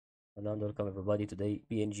And welcome everybody. Today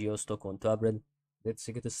BNGO stock on to April. Let's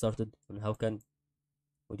get started on how can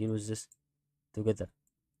we deal with this together.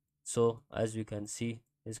 So as you can see,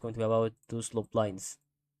 it's going to be about two slope lines.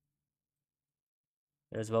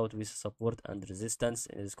 It's about with support and resistance.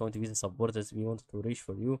 It's going to be the support that we want to reach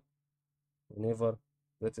for you whenever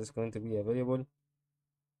that is going to be available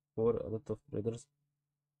for a lot of traders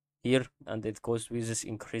here, and it goes with this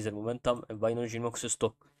increase in momentum in BioNano Genomics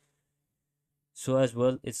stock. So as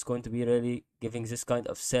well, it's going to be really giving this kind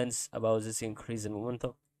of sense about this increase in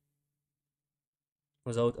momentum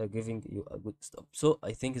without giving you a good stop. So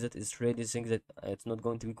I think that it's really thing that it's not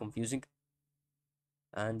going to be confusing,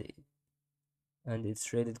 and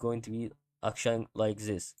it's really going to be action like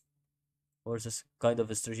this or this kind of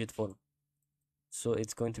a straight form. So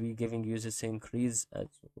it's going to be giving you this increase at,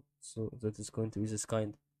 so that is going to be this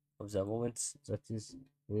kind of the moments that is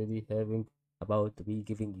really having about to be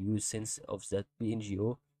giving you sense of that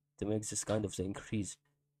BNGO to make this kind of the increase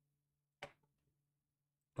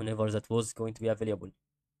whenever that was going to be available.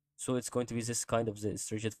 So it's going to be this kind of the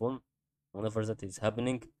straight form whenever that is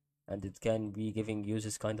happening, and it can be giving you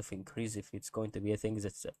this kind of increase if it's going to be a thing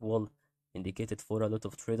that's well indicated for a lot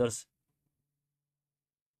of traders.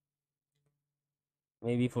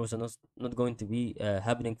 Maybe for the not going to be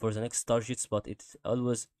happening for the next targets, but it's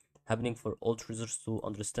always happening for all traders to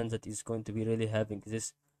understand that it's going to be really having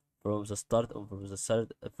this from the start or from the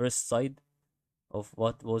first side of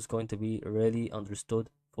what was going to be really understood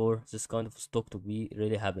for this kind of stock to be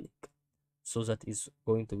really happening. So that is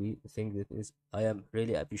going to be the thing that is I am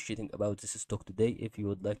really appreciating about this stock today. If you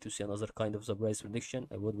would like to see another kind of the price prediction,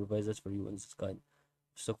 I would provide that for you in this kind of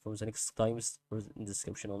stock from the next times or in the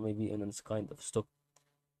description, or maybe in this kind of stock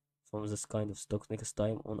from this kind of stock next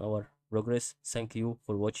time on our progress. Thank you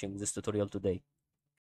for watching this tutorial today.